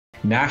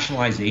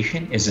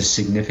Nationalization is a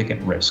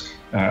significant risk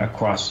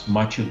across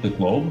much of the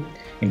globe,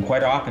 and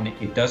quite often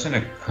it doesn't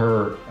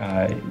occur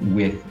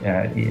with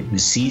the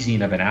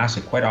seizing of an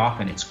asset. Quite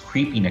often it's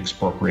creeping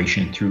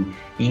expropriation through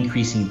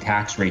increasing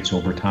tax rates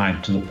over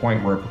time to the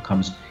point where it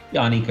becomes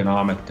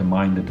uneconomic to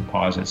mine the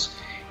deposits.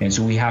 And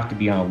so we have to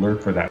be on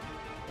alert for that.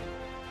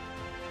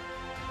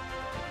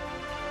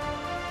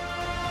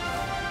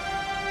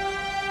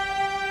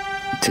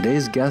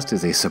 Today's guest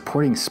is a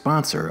supporting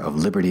sponsor of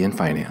Liberty in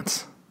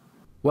Finance.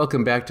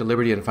 Welcome back to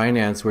Liberty in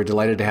Finance. We're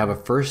delighted to have a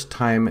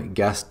first-time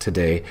guest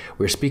today.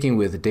 We're speaking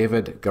with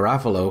David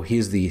Garofalo.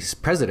 He's the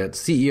president,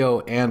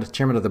 CEO, and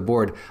chairman of the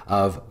board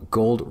of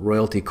Gold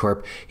Royalty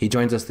Corp. He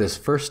joins us this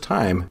first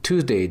time,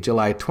 Tuesday,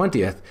 July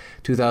 20th,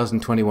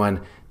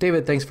 2021.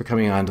 David, thanks for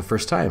coming on the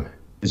first time.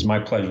 It's my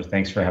pleasure.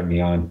 Thanks for having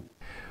me on.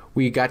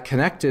 We got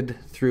connected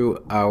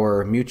through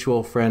our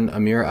mutual friend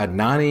Amir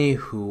Adnani,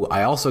 who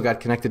I also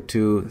got connected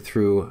to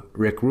through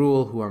Rick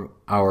Rule, who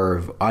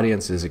our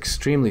audience is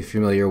extremely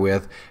familiar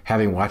with,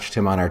 having watched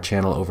him on our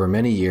channel over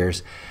many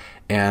years.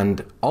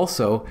 And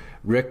also,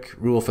 Rick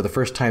Rule, for the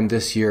first time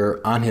this year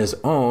on his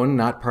own,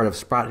 not part of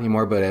Sprott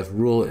anymore, but as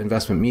Rule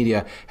Investment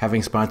Media,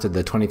 having sponsored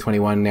the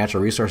 2021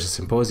 Natural Resources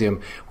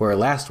Symposium, where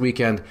last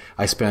weekend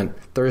I spent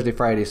Thursday,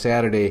 Friday,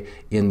 Saturday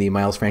in the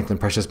Miles Franklin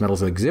Precious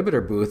Metals Exhibitor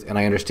booth, and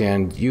I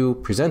understand you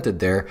presented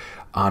there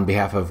on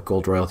behalf of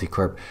Gold Royalty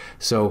Corp.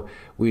 So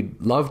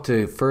we'd love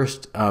to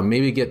first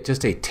maybe get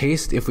just a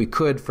taste, if we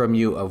could, from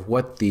you of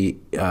what the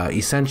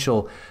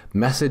essential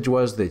message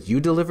was that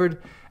you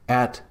delivered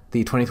at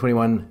the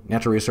 2021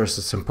 Natural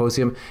Resources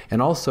Symposium, and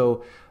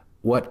also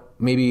what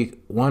maybe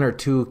one or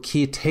two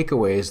key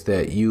takeaways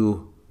that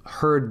you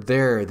heard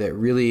there that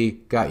really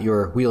got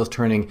your wheels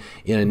turning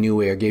in a new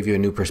way or gave you a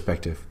new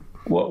perspective.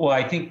 Well,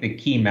 I think the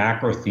key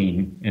macro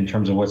theme in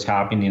terms of what's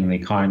happening in the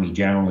economy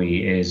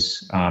generally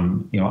is,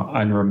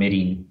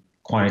 unremitting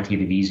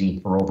quantitative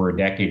easing for over a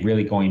decade,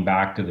 really going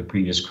back to the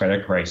previous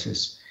credit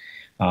crisis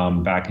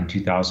back in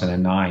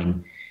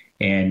 2009.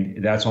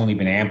 And that's only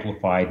been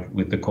amplified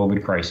with the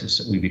COVID crisis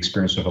that we've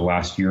experienced over the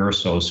last year or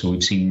so. So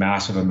we've seen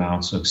massive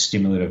amounts of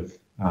stimulative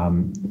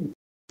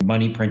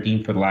money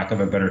printing, for the lack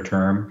of a better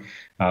term,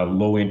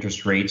 low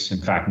interest rates,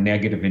 in fact,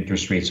 negative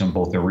interest rates on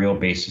both a real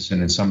basis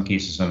and in some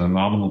cases on a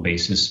nominal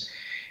basis.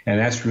 And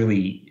that's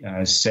really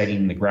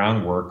setting the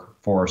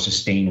groundwork for a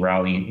sustained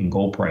rally in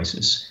gold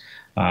prices.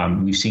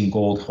 We've seen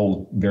gold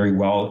hold very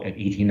well at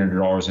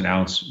 $1,800 an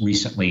ounce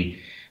recently.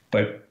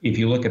 But if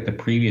you look at the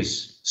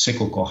previous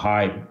cyclical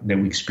high that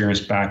we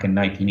experienced back in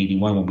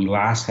 1981 when we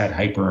last had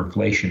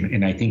hyperinflation,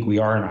 and I think we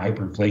are in a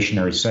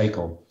hyperinflationary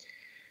cycle,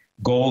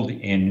 gold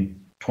in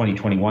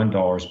 2021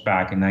 dollars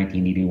back in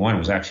 1981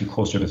 was actually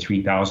closer to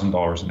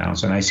 $3,000 an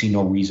ounce. And I see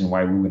no reason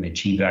why we wouldn't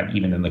achieve that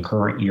even in the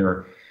current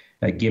year,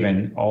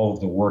 given all of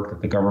the work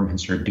that the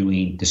governments are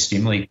doing to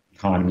stimulate the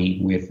economy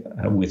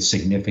with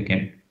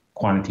significant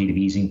quantitative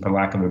easing, for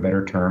lack of a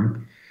better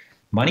term,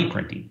 money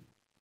printing.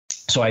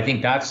 So I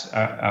think that's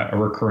a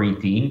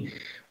recurring theme.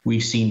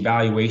 We've seen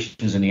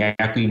valuations in the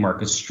equity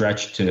market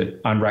stretch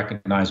to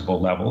unrecognizable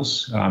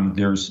levels.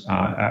 There's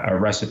a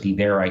recipe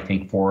there, I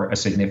think, for a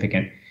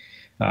significant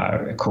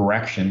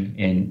correction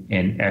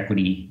in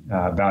equity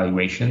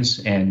valuations.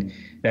 And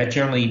that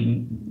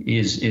generally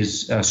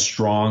is a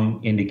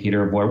strong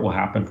indicator of what will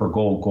happen for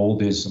gold.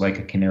 Gold is like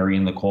a canary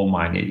in the coal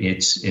mine.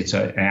 It's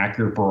an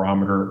accurate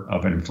barometer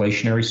of an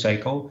inflationary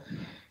cycle.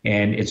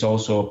 And it's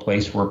also a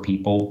place where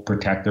people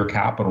protect their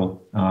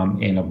capital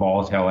in a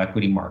volatile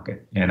equity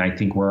market. And I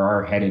think we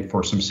are headed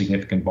for some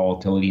significant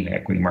volatility in the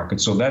equity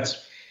market. So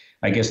that's,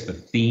 I guess, the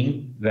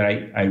theme that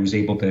I was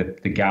able to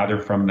gather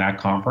from that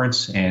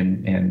conference,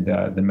 and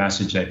the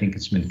message I think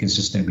it's been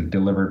consistently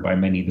delivered by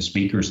many of the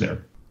speakers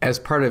there. As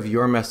part of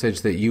your message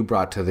that you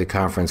brought to the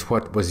conference,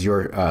 what was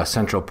your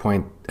central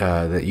point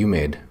that you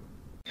made?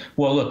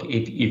 Well, look,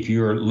 if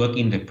you're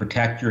looking to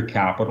protect your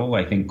capital,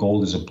 I think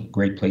gold is a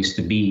great place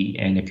to be.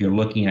 And if you're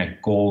looking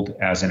at gold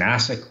as an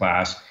asset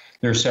class,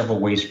 there are several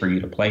ways for you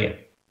to play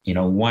it.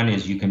 One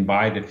is you can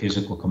buy the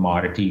physical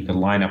commodity. You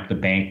can line up the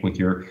bank with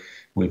your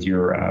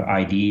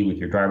ID, with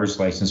your driver's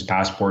license,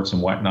 passports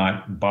and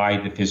whatnot, buy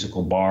the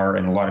physical bar.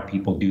 And a lot of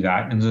people do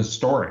that and then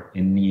store it.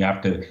 And you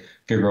have to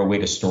figure out a way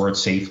to store it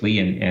safely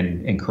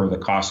and incur the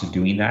cost of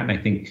doing that. And I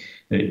think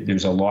that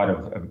there's a lot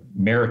of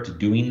merit to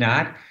doing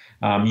that.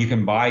 You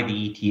can buy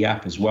the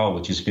ETF as well,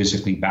 which is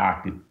physically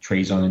backed. It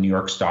trades on the New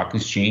York Stock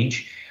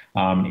Exchange.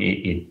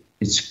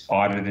 It's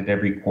audited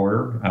every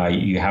quarter.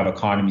 You have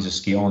economies of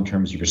scale in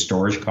terms of your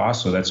storage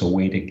costs. So that's a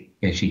way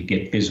to actually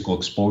get physical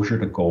exposure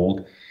to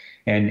gold.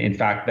 And in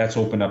fact, that's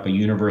opened up a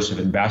universe of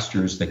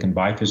investors that can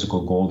buy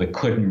physical gold that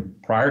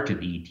couldn't prior to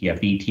the ETF.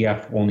 The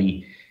ETF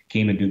only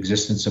came into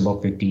existence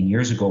about 15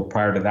 years ago.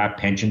 Prior to that,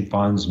 pension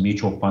funds,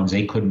 mutual funds,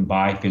 they couldn't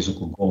buy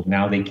physical gold.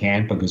 Now they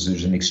can because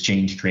there's an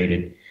exchange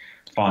traded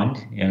fund,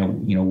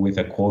 with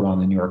a quote on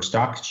the New York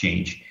Stock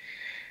Exchange.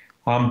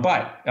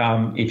 But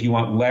if you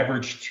want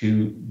leverage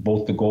to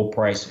both the gold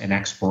price and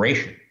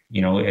exploration,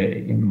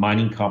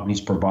 mining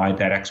companies provide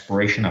that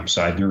exploration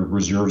upside. Their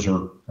reserves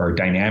are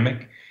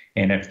dynamic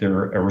And if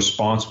they're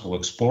responsible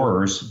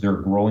explorers, they're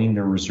growing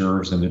their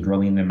reserves and they're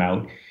drilling them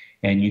out.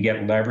 And you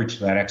get leverage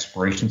to that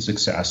exploration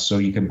success. So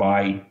you can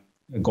buy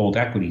gold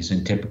equities,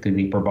 and typically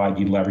they provide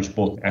you leverage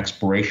both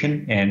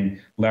exploration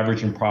and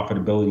leverage and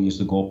profitability as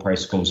the gold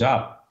price goes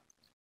up.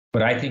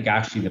 But I think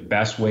actually the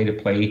best way to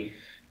play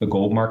the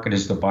gold market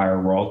is to buy a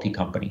royalty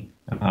company.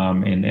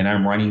 And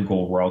I'm running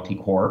Gold Royalty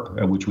Corp,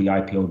 which we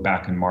IPO'd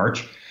back in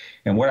March.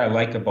 And what I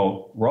like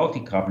about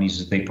royalty companies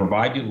is they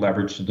provide you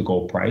leverage to the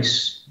gold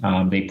price.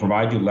 They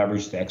provide you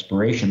leverage to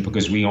exploration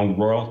because we own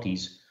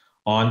royalties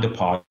on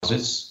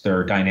deposits that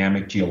are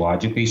dynamic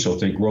geologically. So if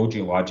they grow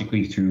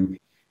geologically through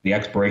the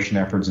exploration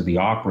efforts of the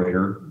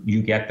operator,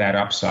 you get that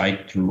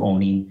upside through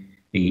owning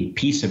a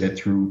piece of it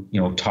through,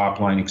 top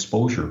line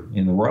exposure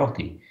in the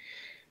royalty.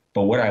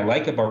 But what I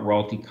like about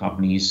royalty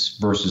companies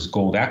versus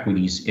gold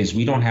equities is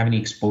we don't have any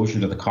exposure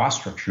to the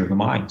cost structure of the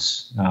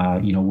mines.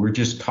 We're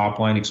just top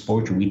line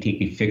exposure. We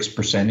take a fixed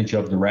percentage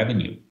of the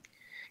revenue.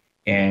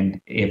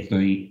 And if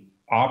the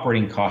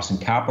operating costs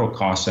and capital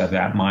costs of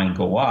that mine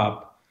go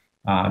up,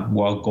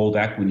 gold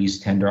equities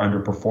tend to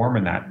underperform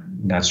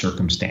in that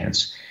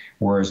circumstance.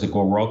 Whereas the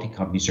gold royalty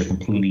companies are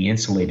completely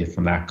insulated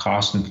from that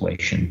cost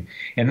inflation.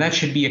 And that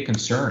should be a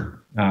concern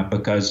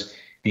because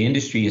the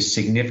industry is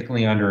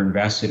significantly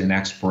underinvested in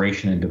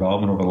exploration and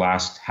development over the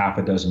last half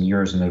a dozen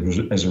years.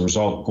 And as a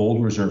result,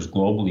 gold reserves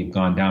globally have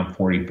gone down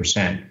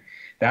 40%.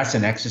 That's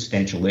an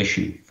existential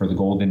issue for the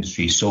gold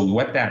industry. So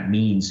what that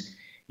means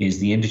is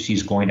the industry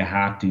is going to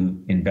have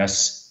to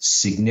invest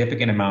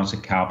significant amounts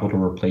of capital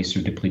to replace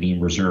their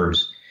depleting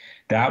reserves.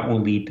 That will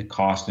lead to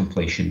cost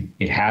inflation.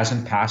 It has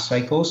in past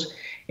cycles.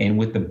 And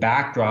with the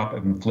backdrop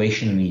of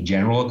inflation in the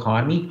general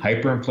economy,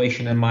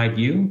 hyperinflation in my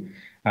view,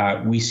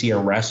 we see a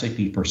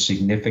recipe for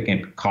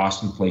significant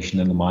cost inflation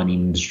in the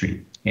mining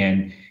industry.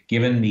 And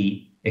given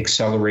the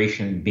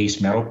acceleration in base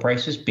metal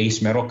prices,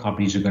 base metal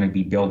companies are going to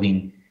be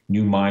building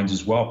new mines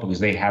as well because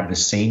they have the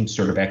same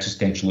sort of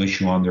existential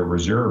issue on their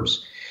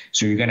reserves.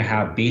 So you're going to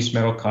have base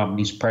metal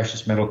companies,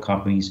 precious metal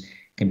companies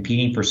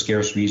competing for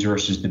scarce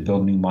resources to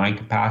build new mine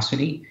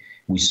capacity.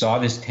 We saw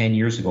this 10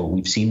 years ago.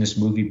 We've seen this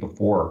movie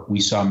before. We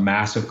saw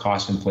massive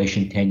cost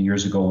inflation 10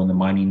 years ago when the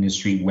mining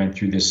industry went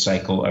through this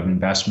cycle of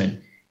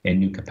investment and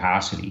new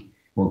capacity.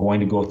 We're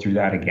going to go through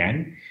that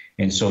again.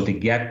 And so to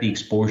get the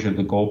exposure to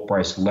the gold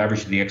price,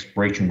 leverage the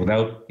exploration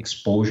without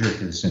exposure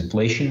to this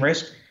inflation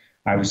risk,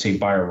 I would say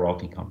buy a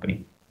royalty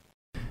company.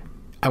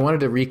 I wanted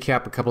to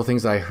recap a couple of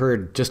things I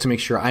heard just to make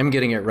sure I'm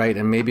getting it right,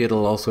 and maybe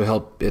it'll also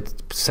help it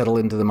settle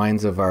into the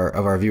minds of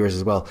our viewers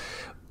as well.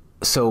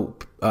 So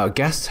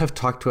guests have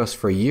talked to us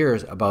for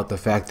years about the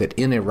fact that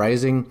in a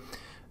rising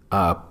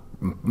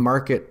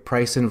market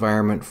price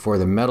environment for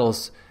the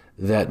metals,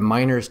 that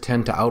miners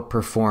tend to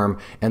outperform.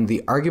 And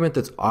the argument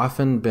that's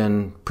often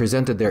been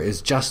presented there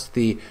is just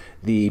the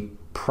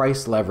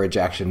price leverage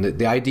action.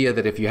 The idea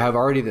that if you have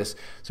already this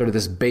sort of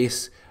this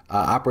base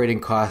operating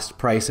cost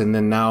price, and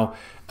then now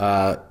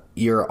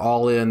your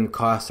all-in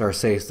costs are,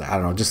 say, I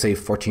don't know, just say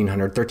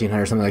 $1,400,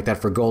 $1,300, something like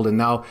that for gold. And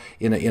now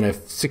in a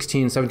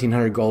 $1,600,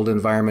 $1,700 gold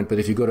environment, but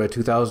if you go to a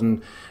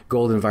 $2,000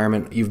 gold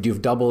environment,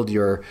 you've doubled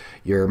your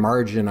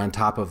margin on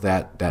top of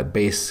that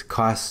base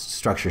cost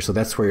structure. So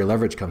that's where your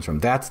leverage comes from.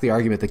 That's the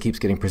argument that keeps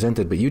getting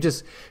presented. But you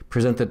just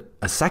presented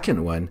a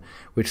second one,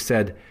 which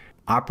said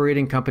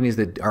operating companies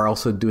that are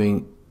also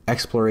doing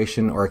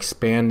exploration or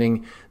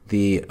expanding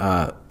the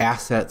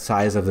asset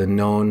size of the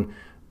known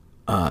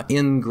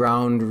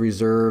in-ground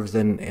reserves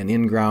and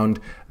in-ground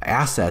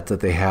assets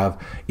that they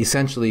have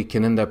essentially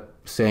can end up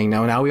saying,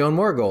 now we own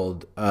more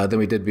gold than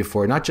we did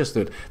before. Not just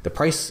that the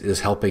price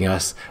is helping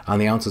us on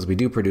the ounces we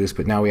do produce,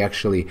 but now we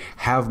actually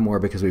have more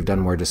because we've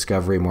done more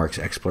discovery, more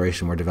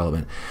exploration, more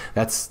development.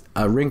 That's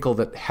a wrinkle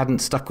that hadn't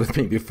stuck with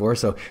me before.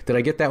 So did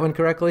I get that one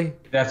correctly?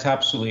 That's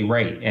absolutely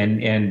right.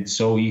 And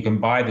so you can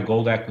buy the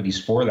gold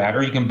equities for that,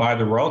 or you can buy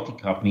the royalty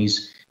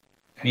companies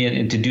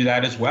to do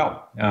that as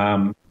well.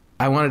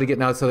 I wanted to get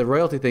now, so the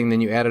royalty thing,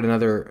 then you added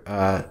another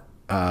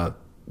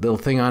little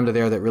thing onto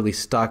there that really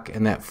stuck,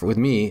 and that with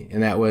me,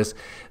 and that was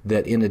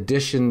that in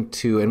addition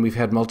to, and we've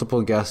had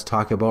multiple guests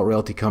talk about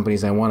royalty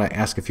companies, I want to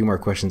ask a few more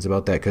questions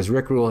about that, because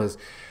Rick Rule has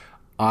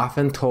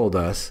often told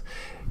us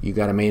you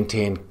got to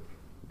maintain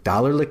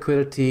dollar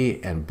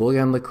liquidity and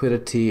bullion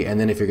liquidity, and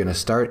then if you're going to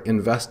start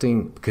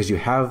investing, because you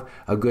have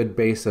a good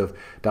base of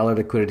dollar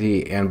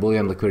liquidity and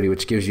bullion liquidity,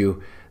 which gives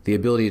you the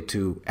ability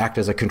to act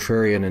as a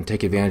contrarian and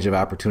take advantage of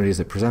opportunities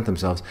that present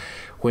themselves.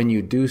 When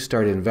you do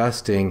start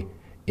investing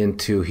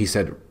into, he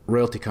said,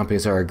 royalty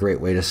companies are a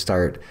great way to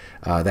start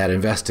that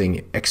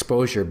investing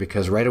exposure,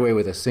 because right away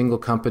with a single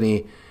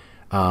company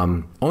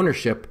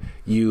ownership,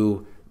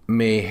 you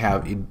may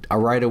have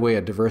right away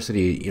a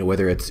diversity,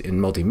 whether it's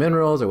in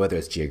multi-minerals or whether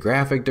it's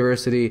geographic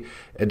diversity,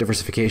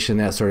 diversification,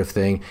 that sort of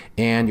thing.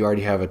 And you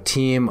already have a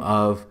team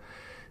of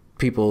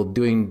people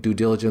doing due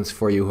diligence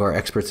for you who are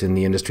experts in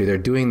the industry. They're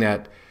doing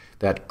that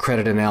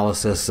credit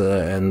analysis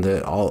and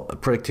all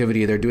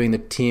productivity. They're doing the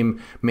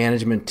team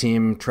management,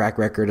 team track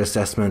record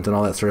assessment, and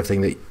all that sort of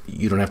thing that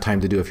you don't have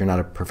time to do if you're not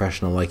a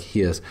professional like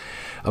he is.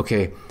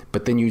 Okay,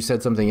 but then you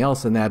said something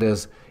else, and that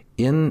is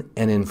in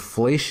an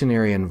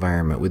inflationary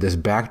environment, with this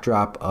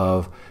backdrop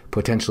of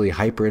potentially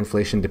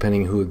hyperinflation,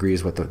 depending who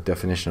agrees what the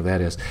definition of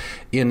that is,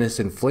 in this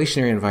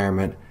inflationary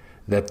environment,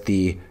 that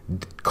the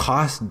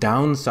cost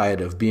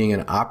downside of being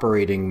an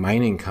operating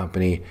mining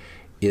company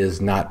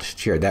is not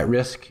shared. That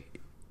risk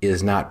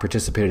is not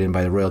participated in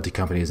by the royalty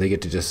companies. They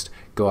get to just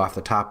go off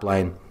the top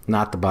line,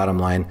 not the bottom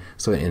line.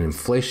 So in an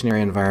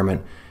inflationary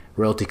environment,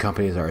 royalty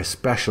companies are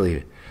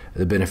especially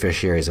the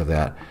beneficiaries of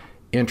that.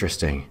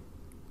 Interesting.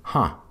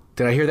 Huh.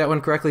 Did I hear that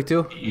one correctly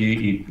too?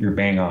 You're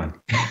bang on.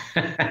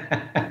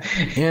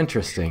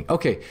 Interesting.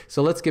 Okay,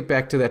 so let's get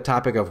back to that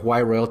topic of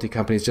why royalty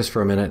companies just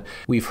for a minute.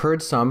 We've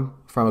heard some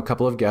from a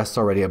couple of guests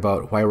already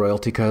about why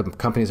royalty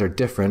companies are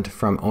different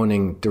from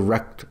owning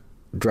direct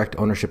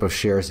ownership of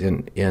shares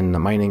in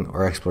mining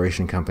or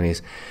exploration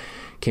companies.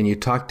 Can you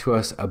talk to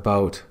us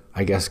about,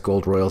 I guess,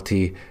 gold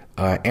royalty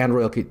and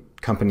royalty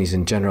companies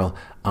in general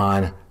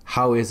on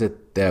how is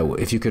it that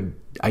if you could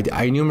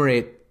I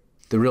enumerate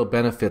the real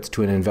benefits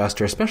to an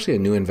investor, especially a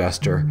new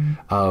investor,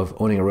 of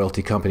owning a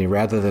royalty company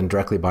rather than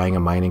directly buying a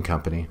mining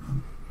company?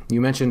 You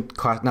mentioned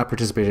cost, not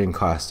participating in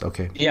costs.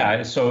 Okay.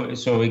 Yeah.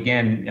 So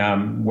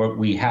again, what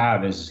we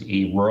have is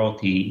a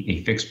royalty,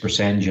 a fixed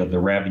percentage of the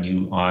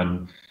revenue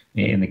on.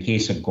 In the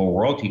case of Gold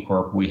Royalty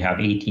Corp, we have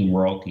 18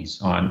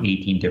 royalties on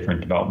 18 different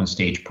development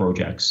stage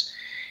projects,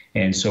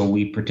 and so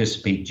we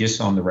participate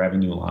just on the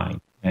revenue line.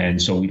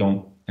 And so we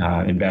don't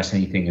invest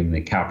anything in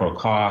the capital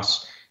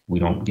costs. We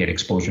don't get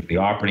exposure to the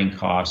operating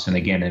costs. And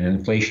again, in an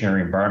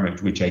inflationary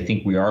environment, which I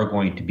think we are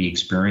going to be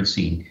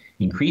experiencing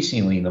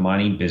increasingly in the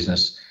mining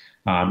business,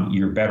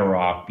 you're better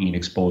off being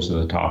exposed to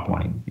the top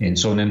line. And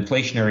so in an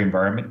inflationary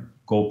environment,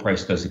 gold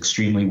price does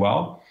extremely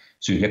well.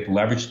 So you get the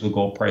leverage to the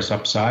gold price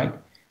upside.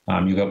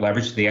 You got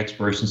leverage to the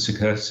exploration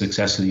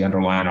success of the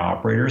underlying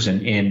operators.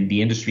 And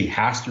the industry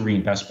has to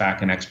reinvest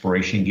back in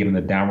exploration given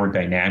the downward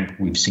dynamic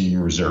we've seen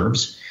in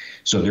reserves.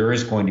 So there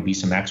is going to be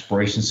some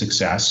exploration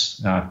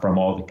success from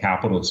all the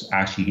capital that's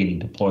actually getting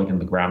deployed in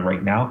the ground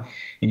right now.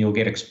 And you'll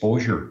get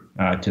exposure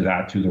to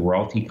that through the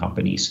royalty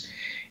companies.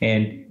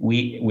 And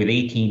with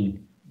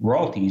 18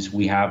 royalties,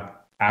 we have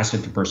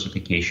asset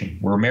diversification.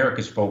 We're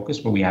America's focus,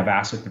 but we have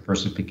asset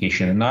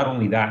diversification. And not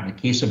only that, in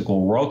the case of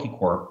Gold Royalty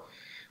Corp,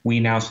 we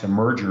announced a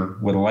merger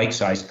with a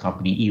like-sized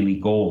company, Ely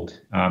Gold,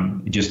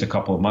 just a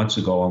couple of months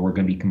ago, and we're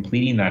going to be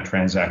completing that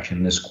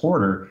transaction this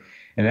quarter.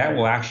 And that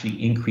will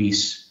actually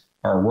increase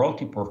our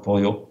royalty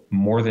portfolio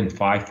more than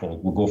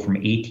fivefold. We'll go from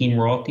 18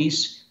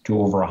 royalties to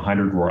over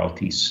 100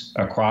 royalties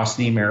across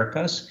the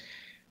Americas,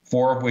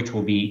 4 of which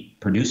will be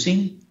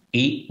producing,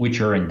 8 which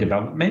are in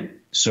development.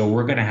 So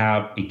we're going to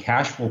have a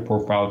cash flow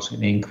profile that's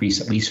going to increase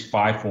at least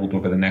fivefold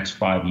over the next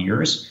 5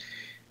 years,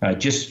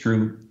 just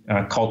through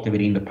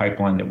cultivating the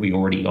pipeline that we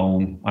already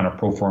own on a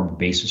pro forma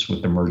basis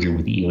with the merger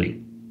with Ely.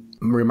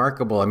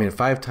 Remarkable. I mean,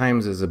 5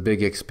 times is a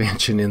big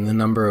expansion in the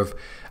number of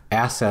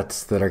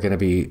assets that are going to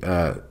be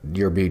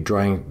you'll be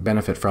drawing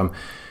benefit from.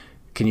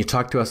 Can you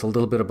talk to us a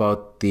little bit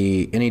about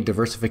any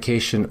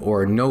diversification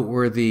or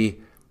noteworthy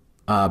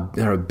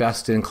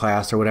best in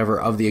class or whatever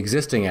of the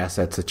existing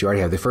assets that you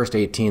already have, the first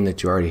 18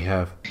 that you already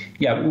have?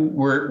 Yeah,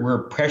 we're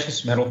a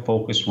precious metal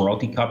focused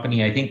royalty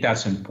company. I think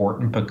that's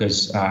important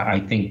because I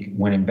think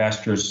when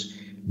investors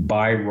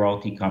buy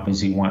royalty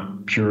companies, they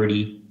want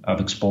purity of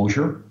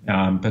exposure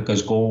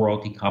because gold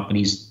royalty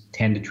companies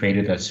tend to trade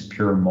at a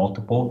superior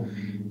multiple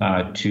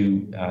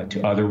to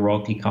other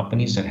royalty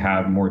companies that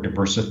have more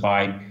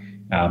diversified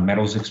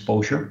metals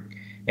exposure.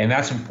 And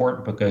that's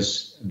important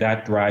because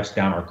that drives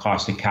down our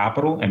cost of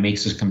capital and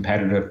makes us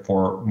competitive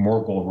for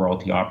more gold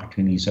royalty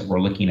opportunities that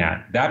we're looking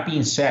at. That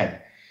being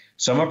said,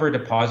 some of our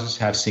deposits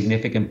have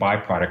significant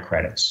byproduct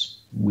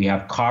credits. We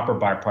have copper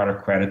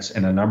byproduct credits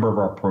in a number of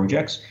our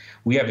projects.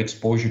 We have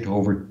exposure to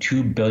over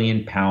 2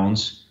 billion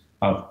pounds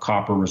of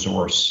copper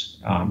resource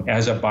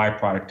as a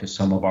byproduct to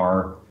some of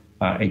our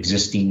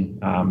existing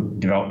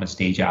development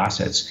stage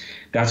assets.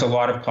 That's a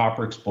lot of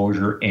copper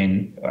exposure,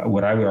 and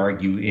what I would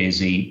argue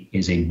is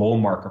a bull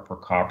market for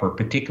copper,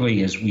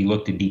 particularly as we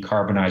look to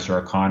decarbonize our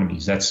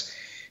economies. That's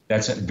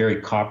very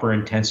copper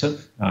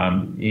intensive.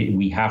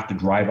 We have to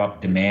drive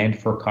up demand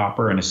for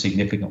copper in a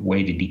significant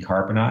way to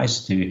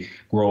decarbonize, to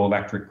grow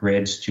electric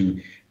grids,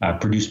 to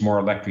produce more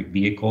electric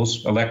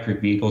vehicles.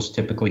 Electric vehicles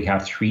typically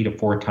have 3 to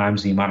 4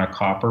 times the amount of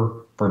copper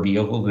per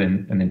vehicle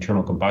than an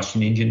internal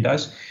combustion engine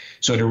does.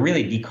 So to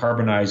really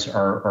decarbonize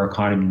our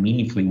economy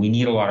meaningfully, we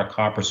need a lot of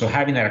copper. So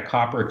having that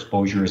copper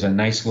exposure is a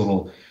nice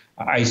little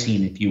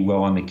icing, if you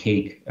will, on the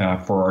cake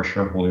for our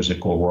shareholders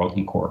at Gold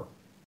Royalty Corp.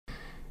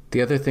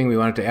 The other thing we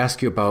wanted to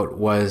ask you about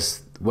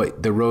was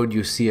what the road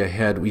you see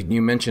ahead.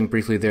 You mentioned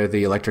briefly there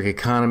the electric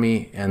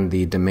economy and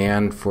the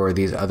demand for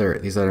these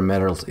other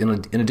metals, in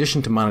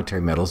addition to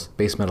monetary metals,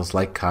 base metals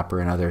like copper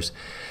and others.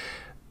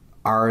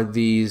 Are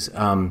these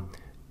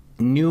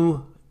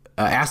new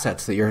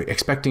assets that you're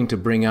expecting to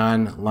bring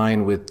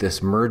online with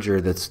this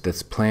merger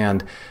that's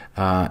planned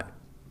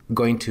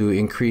going to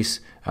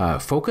increase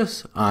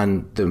focus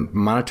on the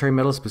monetary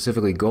metals,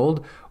 specifically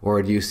gold,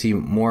 or do you see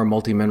more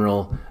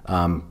multi-mineral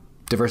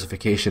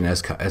diversification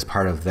as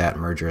part of that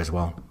merger as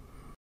well?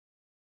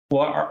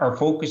 Well, our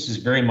focus is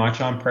very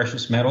much on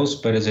precious metals,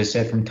 but as I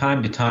said, from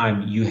time to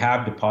time, you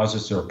have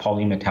deposits that are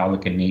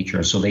polymetallic in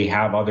nature. So they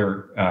have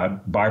other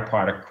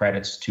byproduct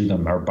credits to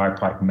them, or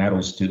byproduct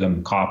metals to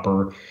them,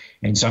 copper.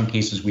 In some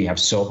cases, we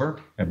have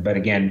silver. But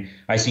again,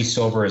 I see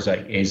silver as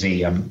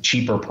a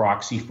cheaper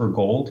proxy for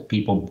gold.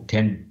 People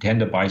tend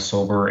to buy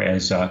silver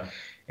as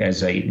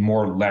a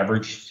more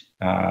leveraged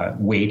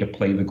way to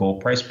play the gold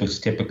price, because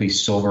typically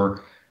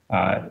silver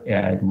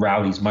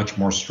rallies much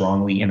more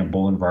strongly in a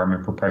bull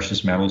environment for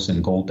precious metals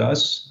than gold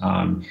does.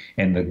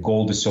 And the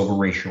gold to silver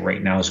ratio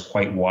right now is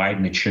quite wide,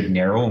 and it should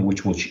narrow, and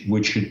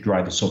which should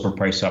drive the silver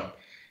price up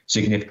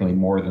significantly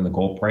more than the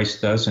gold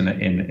price does in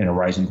a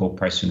rising gold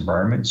price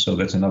environment. So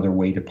that's another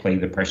way to play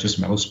the precious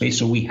metal space.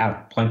 So we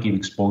have plenty of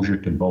exposure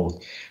to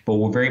both, but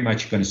we're very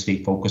much going to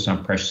stay focused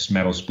on precious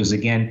metals, because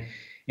again,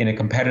 in a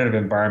competitive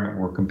environment,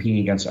 we're competing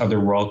against other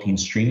royalty and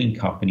streaming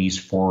companies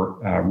for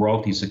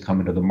royalties that come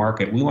into the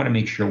market. We want to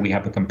make sure we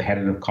have a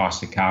competitive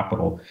cost of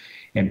capital.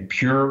 And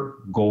pure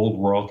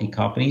gold royalty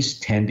companies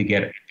tend to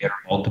get a better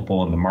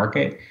multiple in the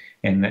market,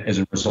 and as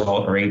a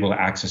result are able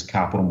to access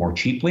capital more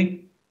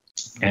cheaply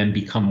and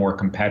become more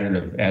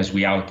competitive as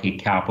we allocate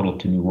capital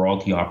to new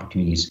royalty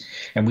opportunities.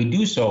 And we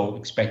do so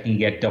expecting to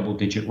get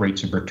double-digit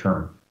rates of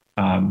return,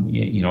 on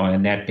a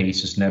net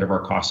basis, net of our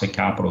cost of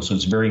capital. So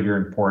it's very,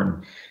 very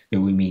important that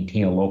we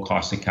maintain a low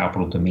cost of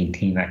capital to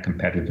maintain that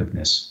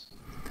competitiveness.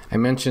 I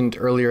mentioned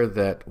earlier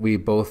that we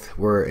both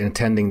were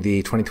attending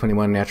the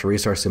 2021 Natural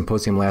Resource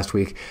Symposium last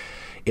week.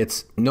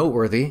 It's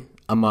noteworthy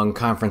among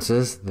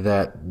conferences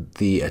that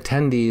the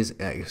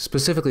attendees,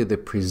 specifically the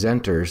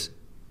presenters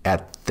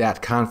at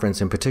that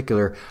conference in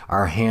particular,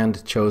 are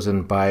hand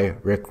chosen by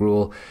Rick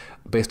Rule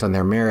based on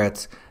their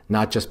merits,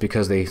 not just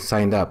because they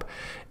signed up.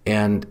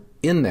 And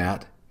in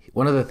that,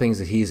 one of the things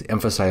that he's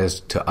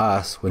emphasized to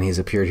us when he's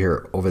appeared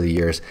here over the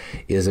years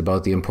is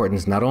about the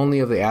importance not only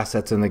of the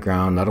assets in the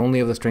ground, not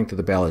only of the strength of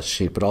the balance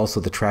sheet, but also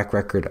the track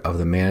record of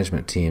the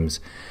management teams.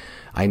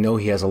 I know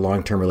he has a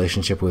long-term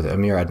relationship with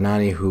Amir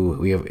Adnani, who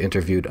we have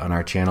interviewed on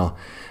our channel.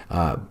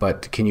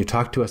 But can you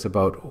talk to us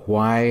about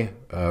why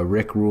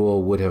Rick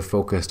Rule would have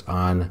focused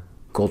on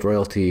Gold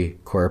Royalty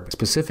Corp,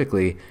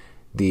 specifically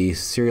the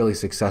serially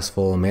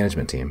successful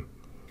management team?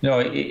 No,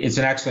 it's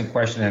an excellent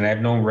question, and I've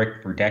known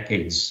Rick for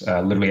decades.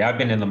 Literally, I've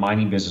been in the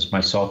mining business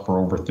myself for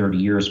over 30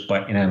 years,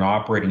 but in an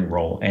operating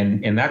role.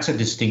 And that's a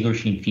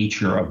distinguishing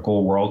feature of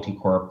Gold Royalty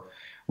Corp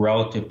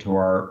relative to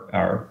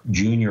our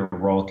junior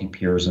royalty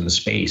peers in the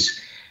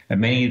space.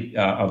 And many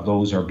of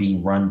those are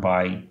being run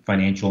by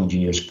financial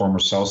engineers, former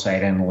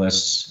sell-side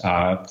analysts,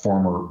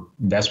 former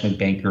investment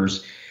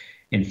bankers.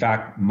 In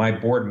fact, my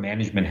board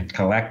management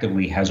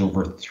collectively has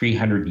over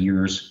 300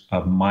 years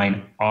of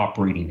mine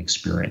operating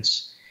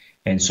experience.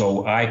 And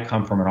so I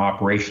come from an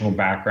operational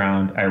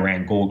background. I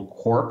ran Gold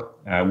Corp,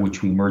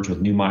 which we merged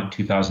with Newmont in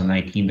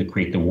 2019 to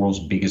create the world's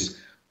biggest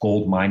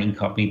gold mining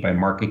company by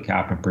market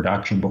cap and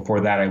production. Before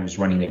that, I was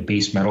running a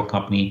base metal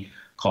company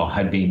called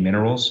Hudbay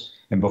Minerals.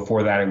 And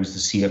before that, I was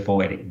the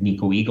CFO at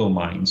Nico Eagle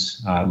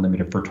Mines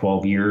Limited for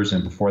 12 years.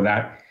 And before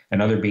that,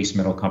 another base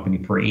metal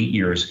company for 8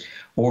 years.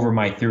 Over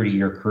my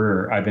 30-year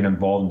career, I've been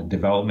involved in the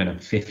development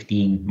of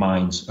 15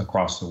 mines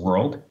across the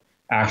world,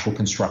 actual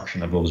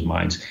construction of those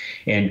mines,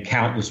 and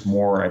countless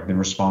more I've been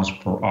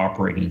responsible for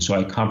operating. So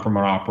I come from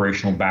an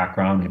operational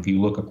background. If you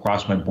look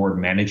across my board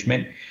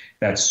management,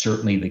 that's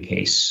certainly the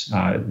case.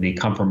 They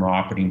come from an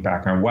operating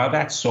background. Why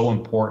that's so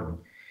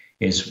important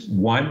is,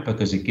 one,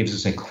 because it gives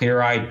us a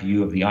clear-eyed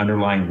view of the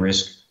underlying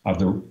risk of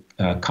the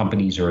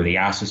companies or the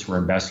assets we're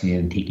investing in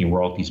and taking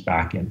royalties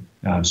back in.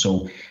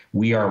 So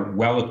we are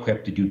well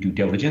equipped to do due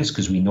diligence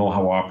because we know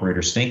how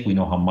operators think, we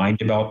know how mine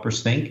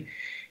developers think,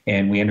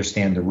 and we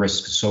understand the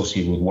risks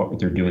associated with what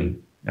they're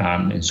doing.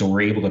 And so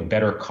we're able to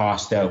better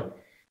cost out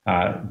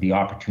the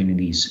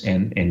opportunities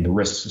and the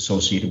risks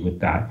associated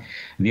with that.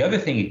 The other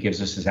thing it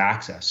gives us is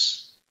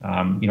access.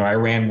 I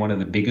ran one of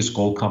the biggest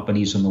gold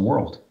companies in the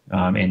world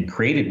and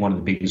created one of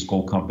the biggest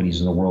gold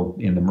companies in the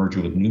world in the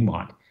merger with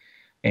Newmont.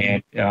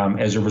 And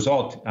as a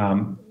result,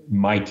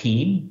 my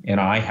team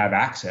and I have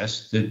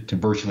access to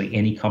virtually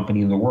any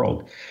company in the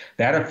world.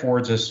 That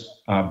affords us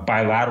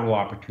bilateral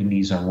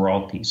opportunities on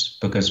royalties,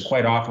 because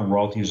quite often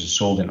royalties are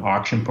sold in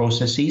auction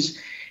processes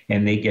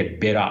and they get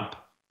bid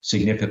up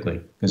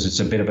significantly because it's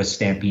a bit of a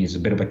stampede, it's a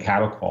bit of a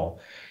cattle call.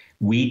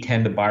 We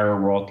tend to buy our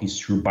royalties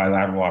through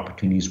bilateral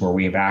opportunities where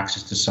we have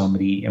access to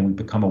somebody and we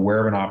become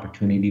aware of an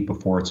opportunity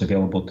before it's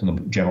available to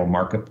the general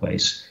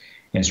marketplace.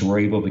 And so we're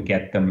able to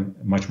get them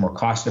much more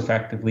cost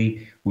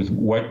effectively with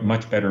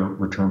much better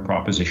return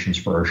propositions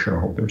for our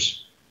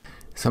shareholders.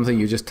 Something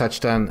you just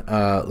touched on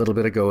a little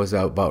bit ago is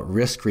about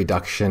risk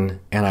reduction.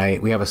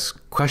 And we have a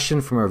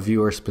question from our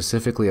viewer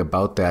specifically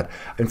about that.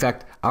 In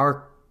fact,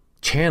 our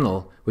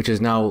channel, which is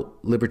now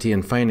Liberty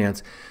in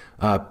Finance,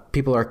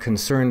 people are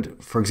concerned,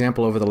 for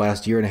example, over the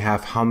last year and a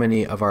half, how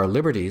many of our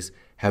liberties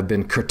have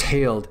been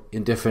curtailed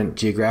in different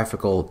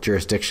geographical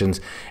jurisdictions.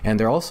 And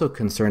they're also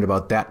concerned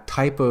about that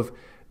type of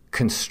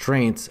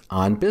constraints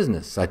on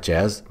business, such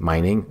as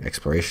mining,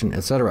 exploration,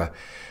 etc.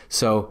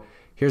 So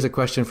here's a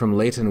question from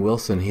Leighton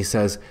Wilson. He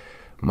says,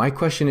 My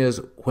question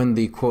is, when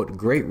the, quote,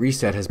 Great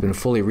Reset has been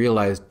fully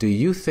realized, do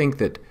you think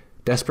that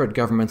desperate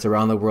governments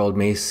around the world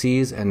may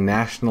seize and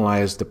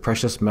nationalize the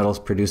precious metals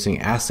producing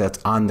assets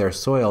on their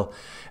soil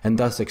and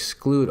thus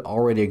exclude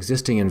already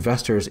existing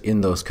investors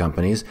in those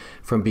companies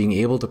from being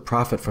able to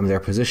profit from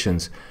their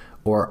positions?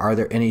 Or are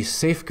there any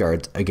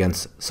safeguards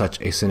against such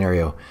a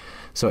scenario?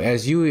 So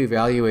as you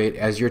evaluate,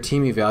 as your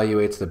team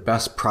evaluates the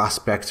best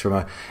prospects from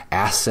an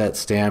asset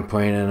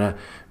standpoint and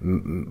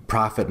a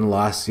profit and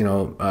loss,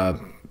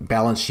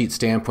 balance sheet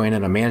standpoint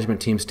and a management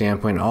team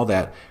standpoint and all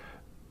that,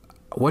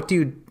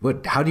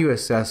 how do you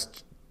assess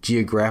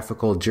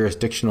geographical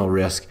jurisdictional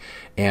risk,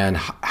 and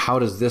how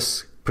does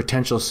this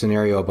potential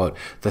scenario about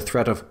the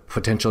threat of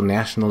potential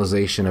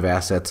nationalization of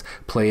assets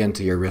play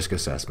into your risk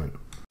assessment?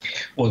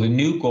 Well, the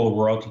new Gold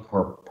Royalty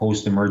Corp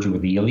post the merger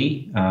with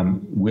Ely,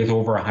 with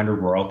over 100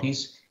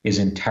 royalties, is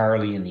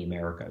entirely in the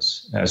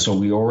Americas. So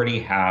we already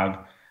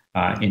have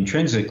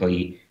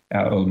intrinsically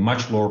a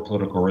much lower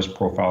political risk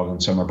profile than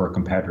some of our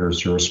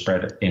competitors who are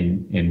spread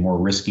in more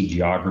risky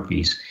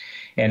geographies.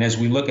 And as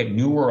we look at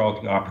new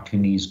royalty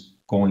opportunities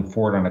going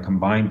forward on a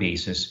combined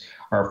basis,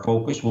 our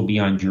focus will be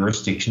on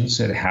jurisdictions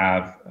that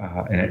have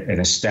an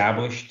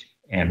established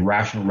and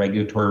rational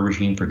regulatory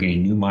regime for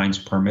getting new mines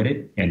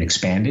permitted and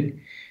expanded,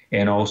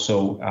 and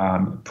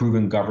also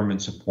proven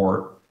government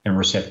support and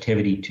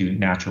receptivity to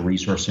natural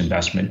resource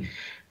investment,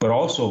 but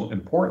also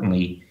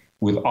importantly,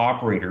 with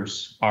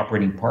operators,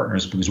 operating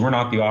partners, because we're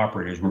not the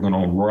operators, we're going to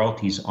own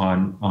royalties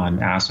on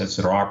assets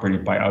that are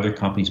operated by other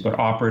companies, but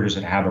operators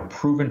that have a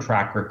proven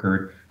track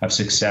record of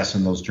success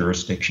in those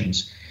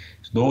jurisdictions.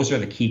 So those are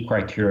the key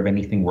criteria of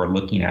anything we're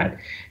looking at.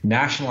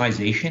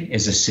 Nationalization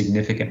is a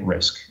significant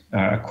risk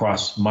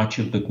across much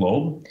of the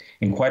globe,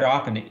 and quite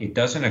often it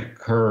doesn't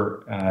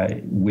occur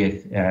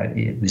with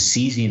the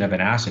seizing of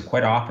an asset.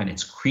 Quite often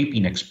it's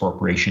creeping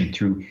expropriation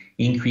through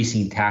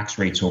increasing tax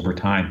rates over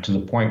time to the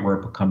point where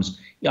it becomes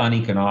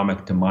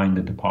uneconomic to mine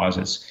the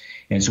deposits.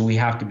 And so we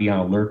have to be on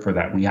alert for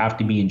that. We have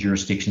to be in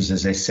jurisdictions,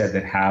 as I said,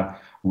 that have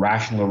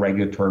rational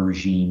regulatory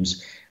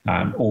regimes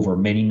over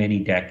many, many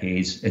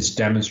decades. It's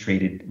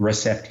demonstrated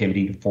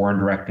receptivity to foreign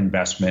direct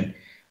investment,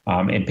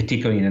 and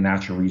particularly in the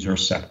natural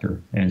resource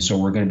sector. And so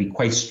we're going to be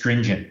quite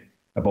stringent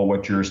about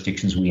what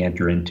jurisdictions we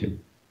enter into.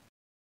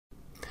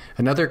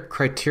 Another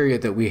criteria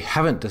that we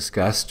haven't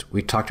discussed,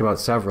 we talked about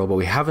several, but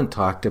we haven't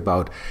talked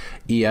about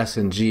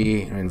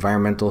ESG,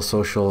 environmental,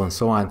 social, and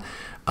so on.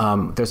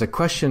 There's a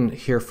question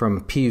here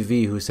from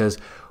PV who says,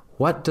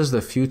 what does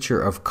the future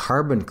of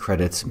carbon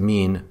credits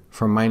mean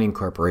for mining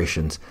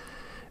corporations?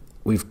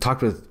 We've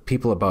talked with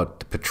people about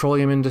the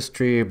petroleum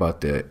industry,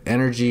 about the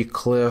energy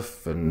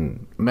cliff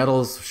and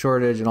metals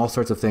shortage and all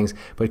sorts of things,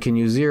 but can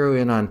you zero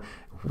in on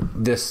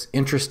this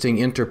interesting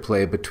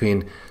interplay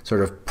between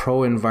sort of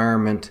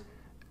pro-environment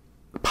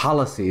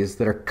policies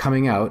that are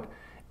coming out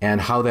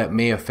and how that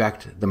may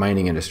affect the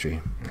mining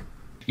industry?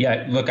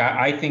 Yeah, look,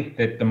 I think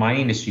that the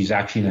mining industry is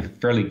actually in a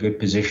fairly good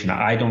position.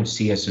 I don't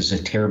see us as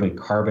a terribly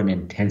carbon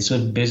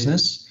intensive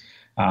business.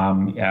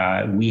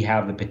 We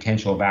have the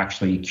potential of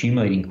actually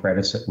accumulating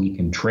credits that we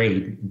can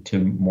trade to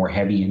more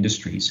heavy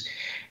industries.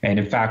 And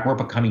in fact, we're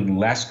becoming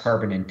less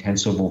carbon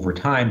intensive over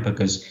time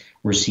because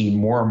we're seeing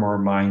more and more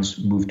mines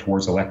move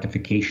towards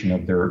electrification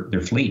of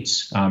their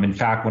fleets. In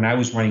fact, when I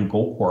was running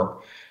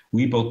Goldcorp,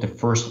 we built the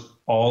first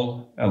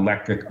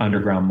all-electric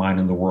underground mine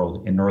in the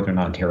world in Northern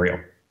Ontario,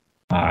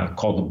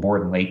 called the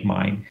Borden Lake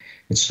Mine.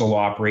 It's still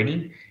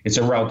operating. It's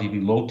a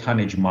relatively low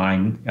tonnage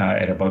mine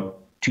at about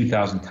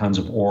 2,000 tons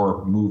of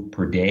ore moved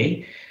per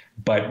day.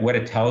 But what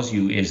it tells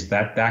you is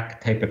that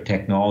that type of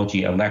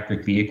technology,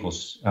 electric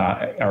vehicles,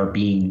 are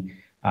being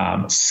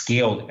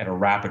scaled at a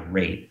rapid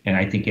rate. And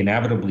I think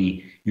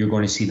inevitably you're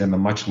going to see them a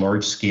much more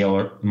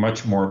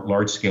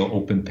large scale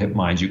open pit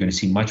mines. You're going to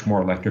see much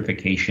more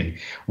electrification.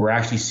 We're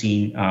actually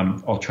seeing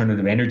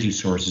alternative energy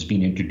sources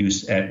being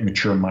introduced at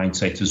mature mine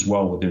sites as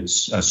well, whether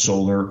it's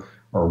solar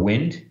or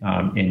wind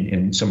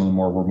in some of the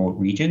more remote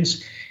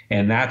regions.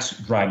 And that's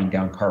driving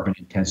down carbon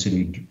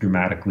intensity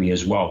dramatically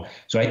as well.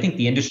 So I think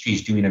the industry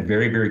is doing a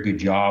very, very good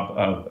job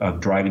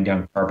of driving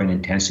down carbon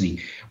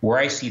intensity. Where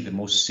I see the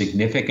most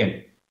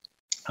significant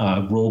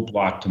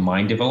roadblock to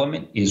mine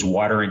development is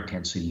water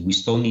intensity. We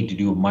still need to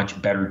do a much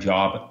better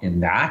job in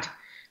that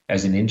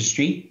as an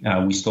industry.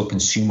 We still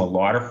consume a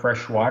lot of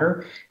fresh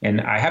water.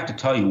 And I have to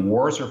tell you,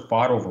 wars are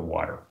fought over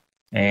water.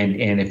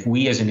 And if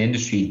we as an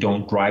industry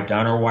don't drive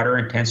down our water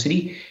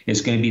intensity,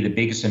 it's going to be the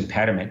biggest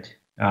impediment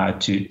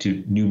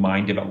to new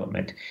mine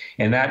development.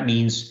 And that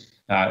means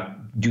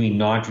doing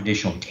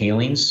non-traditional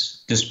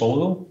tailings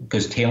disposal,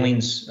 because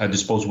tailings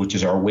disposal, which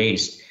is our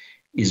waste,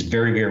 is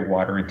very, very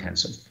water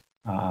intensive.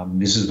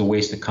 This is the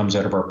waste that comes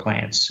out of our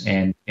plants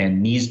and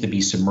needs to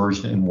be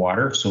submerged in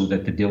water so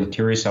that the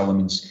deleterious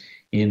elements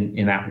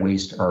in that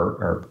waste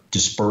are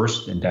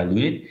dispersed and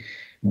diluted.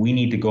 We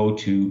need to go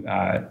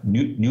to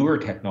newer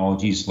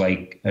technologies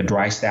like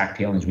dry stack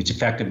tailings, which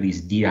effectively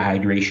is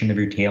dehydration of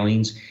your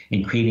tailings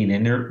and creating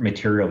inert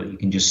material that you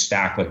can just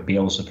stack like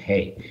bales of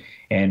hay.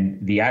 And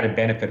the added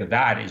benefit of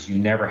that is you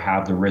never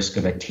have the risk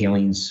of a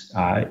tailings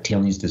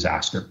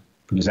disaster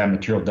because that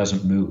material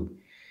doesn't move.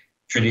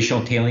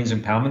 Traditional tailings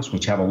impoundments,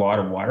 which have a lot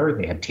of water,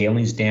 they have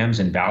tailings dams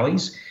and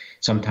valleys.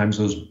 Sometimes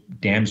those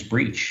dams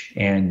breach,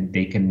 and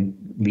they can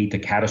lead to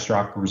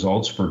catastrophic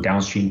results for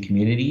downstream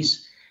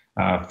communities,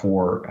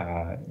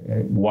 for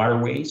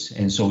waterways.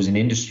 And so as an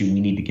industry,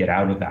 we need to get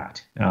out of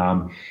that.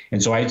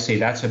 And so I'd say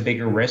that's a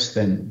bigger risk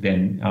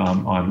than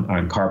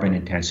on carbon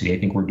intensity. I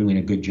think we're doing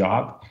a good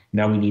job.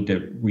 Now we need to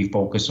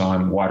refocus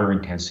on water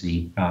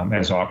intensity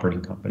as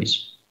operating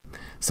companies.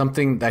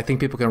 Something that I think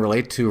people can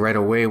relate to right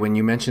away when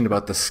you mentioned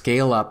about the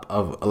scale up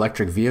of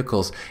electric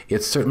vehicles,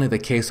 it's certainly the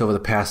case over the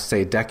past,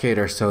 say, decade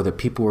or so that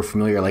people were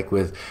familiar, like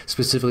with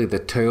specifically the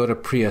Toyota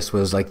Prius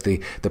was like the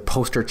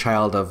poster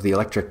child of the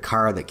electric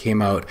car that came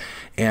out.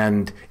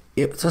 And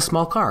it's a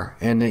small car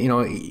and, you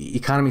know,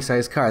 economy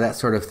sized car, that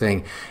sort of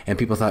thing. And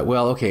people thought,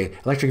 well, okay,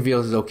 electric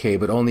vehicles is okay,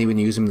 but only when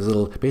you use them as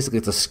little, basically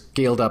it's a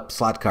scaled up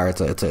slot car.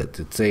 It's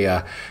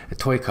a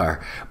toy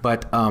car.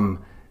 But,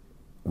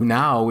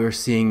 now we're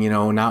seeing, you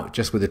know, not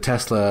just with the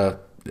Tesla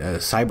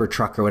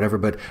Cybertruck or whatever,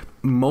 but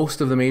most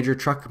of the major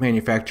truck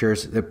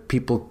manufacturers that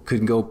people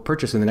could go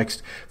purchase in the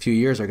next few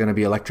years are going to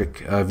be electric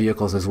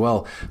vehicles as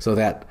well, so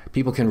that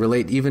people can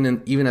relate, even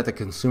at the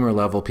consumer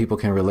level, people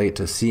can relate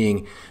to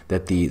seeing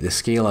that the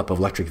scale up of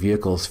electric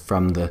vehicles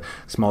from the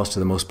smallest to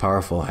the most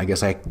powerful. I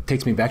guess it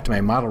takes me back to my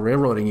model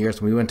railroading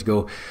years when we went to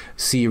go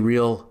see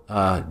real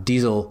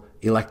diesel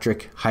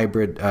electric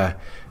hybrid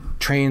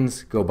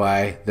trains go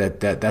by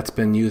that's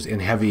been used in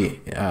heavy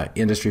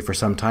industry for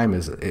some time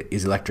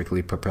is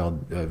electrically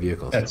propelled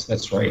vehicles.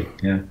 That's right.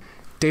 Yeah.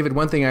 David,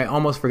 one thing I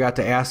almost forgot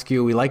to ask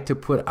you, we like to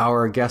put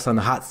our guests on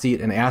the hot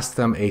seat and ask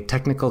them a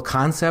technical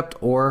concept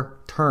or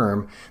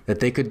term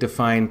that they could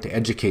define to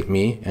educate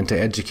me and to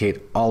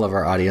educate all of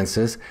our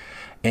audiences.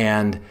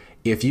 And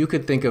if you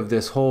could think of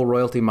this whole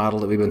royalty model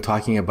that we've been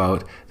talking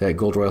about that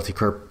Gold Royalty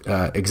Corp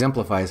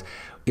exemplifies,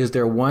 is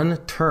there one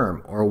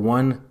term or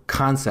one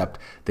concept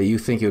that you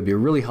think it would be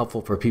really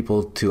helpful for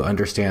people to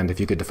understand if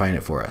you could define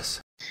it for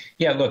us?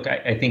 Yeah, look,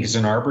 I think it's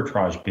an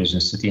arbitrage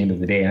business at the end of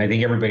the day. And I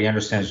think everybody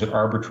understands what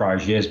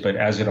arbitrage is, but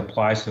as it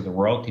applies to the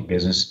royalty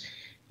business,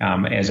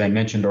 as I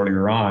mentioned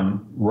earlier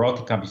on,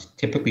 royalty companies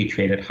typically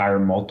trade at higher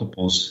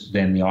multiples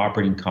than the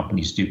operating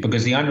companies do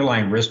because the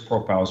underlying risk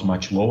profile is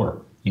much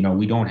lower. You know,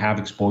 we don't have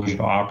exposure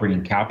to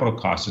operating capital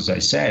costs, as I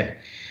said.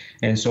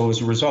 And so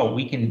as a result,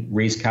 we can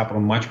raise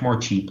capital much more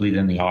cheaply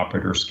than the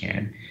operators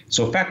can.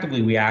 So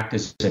effectively, we act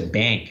as a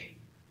bank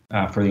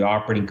for the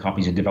operating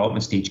companies and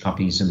development stage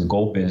companies in the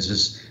gold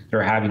business that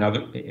are having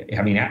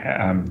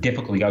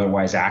difficulty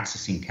otherwise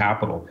accessing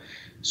capital.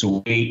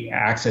 So we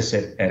access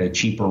it at a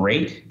cheaper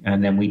rate,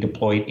 and then we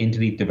deploy it into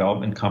the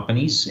development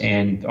companies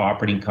and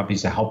operating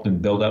companies to help them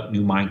build up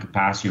new mine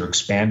capacity or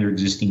expand their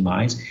existing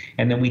mines.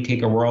 And then we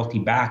take a royalty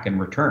back in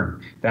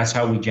return. That's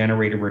how we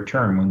generate a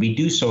return. When we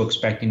do so,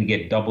 expecting to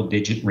get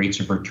double-digit rates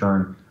of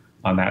return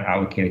on that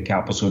allocated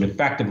capital. So it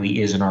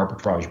effectively is an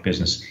arbitrage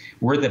business.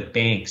 We're the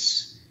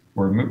banks.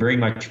 We're very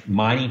much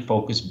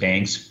mining-focused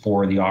banks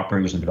for the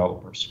operators and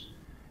developers.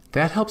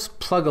 That helps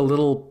plug a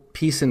little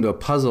piece into a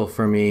puzzle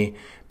for me,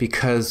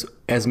 because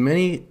as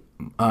many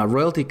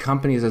royalty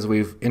companies as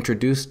we've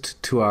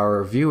introduced to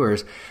our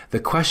viewers, the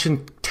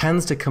question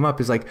tends to come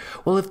up is like,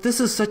 well, if this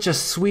is such a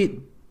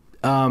sweet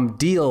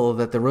deal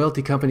that the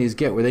royalty companies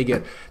get, where they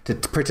get to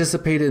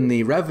participate in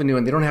the revenue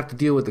and they don't have to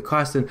deal with the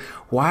cost, then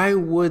why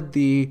would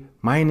the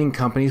mining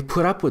companies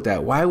put up with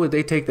that? Why would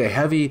they take the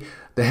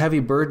heavy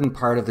burden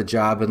part of the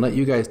job and let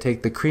you guys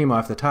take the cream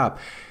off the top?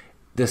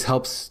 This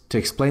helps to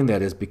explain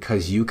that is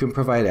because you can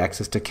provide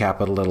access to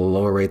capital at a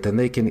lower rate than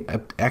they can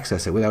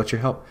access it without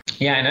your help.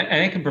 Yeah, and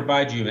I can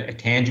provide you a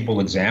tangible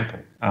example.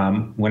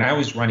 When I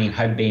was running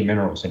Hudbay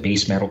Minerals, a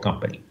base metal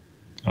company,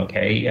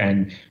 okay,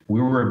 and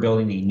we were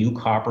building a new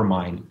copper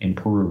mine in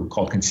Peru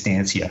called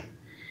Constancia,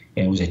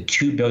 and it was a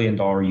 $2 billion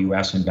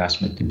US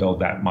investment to build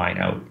that mine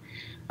out.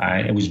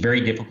 It was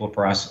very difficult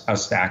for us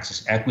to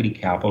access equity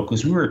capital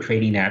because we were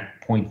trading at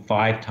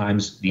 0.5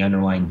 times the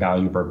underlying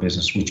value of our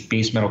business, which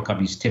base metal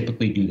companies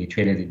typically do. They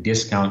trade at a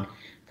discount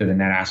to the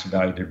net asset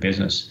value of their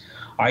business.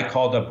 I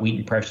called up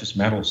Wheaton Precious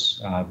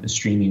Metals, the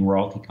streaming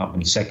royalty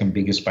company, second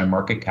biggest by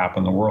market cap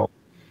in the world,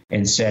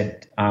 and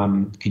said,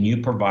 can you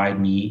provide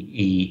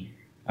me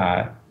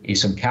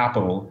some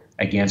capital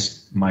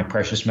against my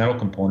precious metal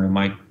component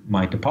of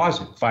my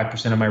deposit?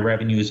 5% of my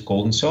revenue is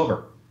gold and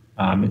silver.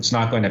 It's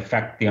not going to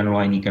affect the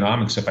underlying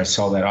economics if I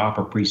sell that off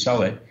or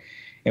pre-sell it.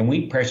 And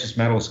Wheaton Precious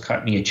Metals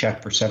cut me a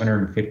check for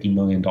 $750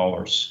 million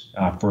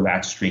for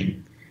that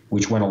stream,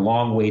 which went a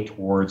long way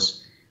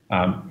towards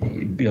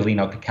building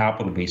out the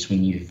capital base we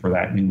needed for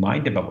that new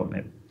mine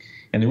development.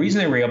 And the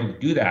reason they were able to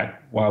do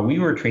that, while we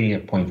were trading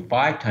at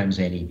 0.5 times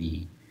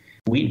NAV,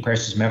 Wheaton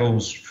Precious Metals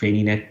was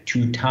trading at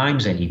 2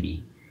 times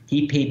NAV.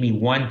 He paid me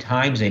 1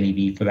 times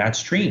NAV for that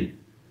stream.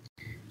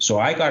 So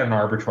I got an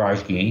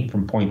arbitrage gain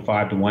from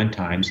 0.5 to 1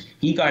 times.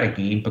 He got a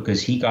gain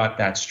because he got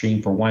that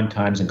stream for 1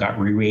 times and got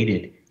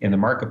re-rated in the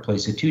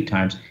marketplace at 2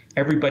 times.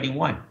 Everybody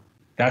won.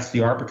 That's the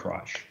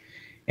arbitrage.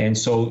 And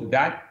so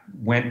that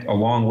went a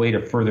long way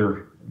to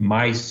further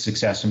my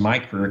success in my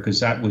career because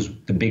that was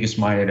the biggest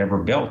mine I'd ever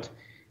built.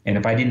 And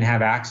if I didn't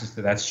have access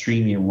to that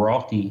streaming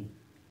royalty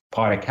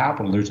pot of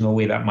capital, there's no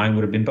way that mine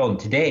would have been built. And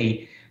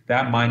today,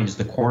 that mine is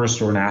the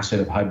cornerstone asset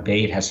of Hud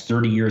Bay. It has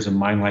 30 years of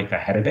mine life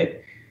ahead of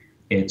it.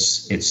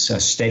 It's a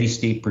steady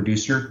state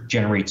producer,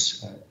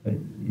 generates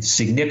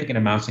significant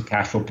amounts of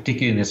cash flow,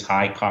 particularly in this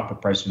high copper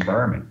price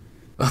environment.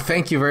 Well,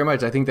 thank you very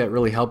much. I think that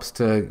really helps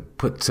to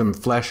put some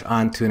flesh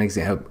onto an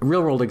example.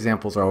 Real world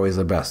examples are always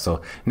the best.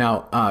 So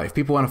now, if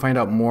people want to find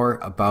out more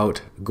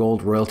about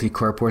Gold Royalty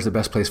Corp, where's the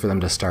best place for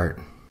them to start?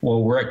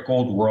 Well, we're at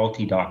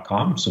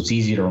goldroyalty.com, so it's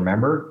easy to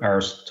remember.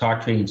 Our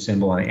stock trading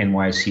symbol on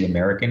NYC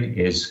American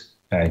is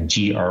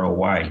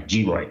GROY,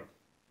 GROY.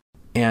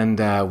 And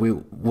we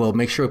will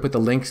make sure we put the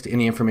links to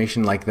any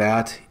information like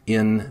that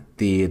in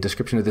the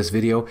description of this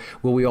video.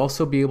 Will we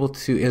also be able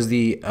to, is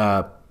the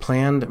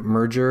planned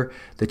merger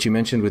that you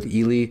mentioned with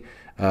Ely,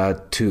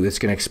 it's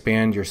going to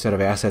expand your set of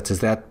assets,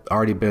 has that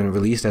already been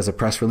released as a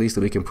press release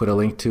that we can put a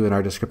link to in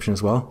our description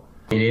as well?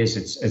 It is.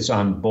 It's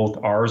on both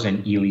ours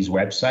and Ely's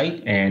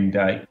website, and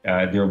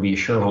there will be a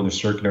shareholder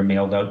circular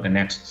mailed out in the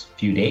next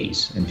few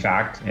days, in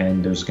fact,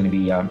 and there's going to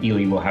be,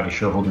 Ely will have a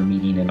shareholder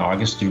meeting in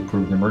August to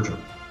approve the merger.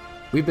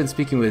 We've been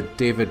speaking with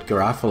David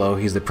Garofalo.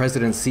 He's the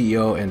president,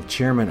 CEO, and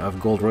chairman of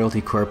Gold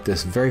Royalty Corp.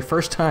 This very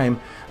first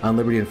time on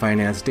Liberty and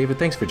Finance. David,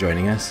 thanks for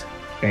joining us.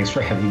 Thanks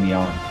for having me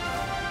on.